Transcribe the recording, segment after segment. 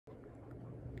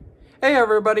Hey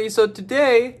everybody, so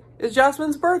today is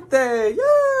Jasmine's birthday,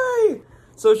 yay!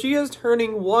 So she is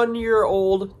turning 1 year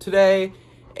old today,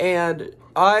 and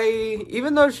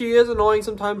even though she is annoying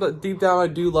sometimes, but deep down I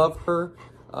do love her.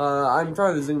 I'm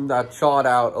trying to zoom that shot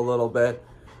out a little bit.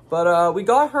 But we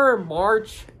got her in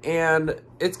March, and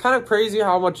it's kind of crazy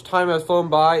how much time has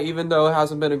flown by, even though it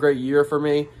hasn't been a great year for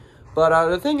me. But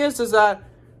the thing is that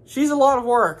she's a lot of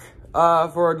work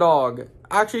for a dog.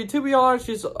 Actually, to be honest,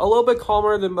 she's a little bit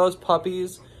calmer than most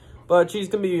puppies, but she's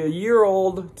going to be 1 year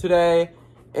old today,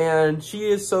 and she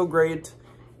is so great.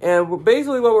 And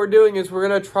basically what we're doing is we're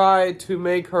going to try to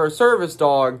make her a service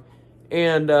dog,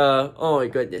 and, oh my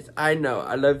goodness, I know,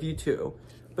 I love you too.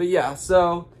 But yeah,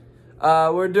 so,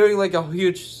 we're doing like a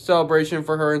huge celebration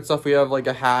for her and stuff. We have like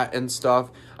a hat and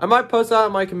stuff. I might post that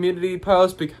on my community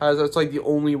post because that's like the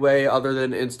only way other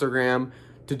than Instagram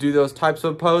to do those types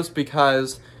of posts,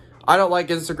 because I don't like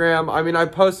Instagram. I mean, I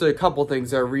posted a couple things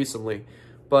there recently.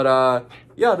 But,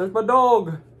 yeah, there's my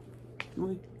dog.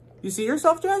 You see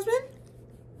yourself, Jasmine?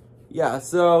 Yeah,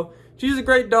 so she's a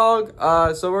great dog.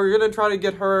 So we're going to try to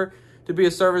get her to be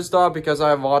a service dog because I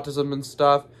have autism and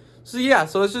stuff. So, yeah,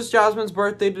 so it's just Jasmine's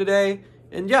birthday today.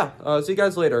 And, yeah, see you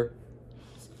guys later.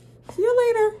 See you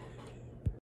later.